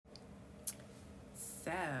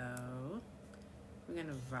So, we're going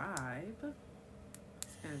to vibe.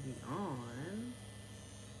 It's going to be on.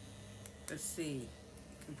 Let's see.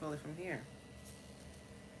 You can pull it from here.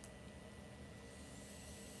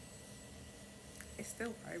 It's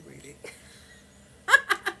still vibrating.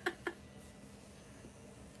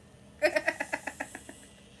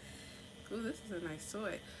 Ooh, this is a nice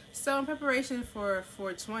toy. So in preparation for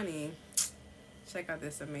 420, check out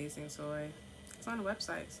this amazing toy. It's on the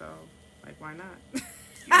website, so like why not?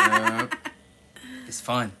 Yeah. It's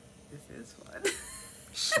fun. This is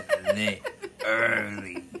fun. Lit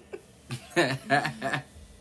early.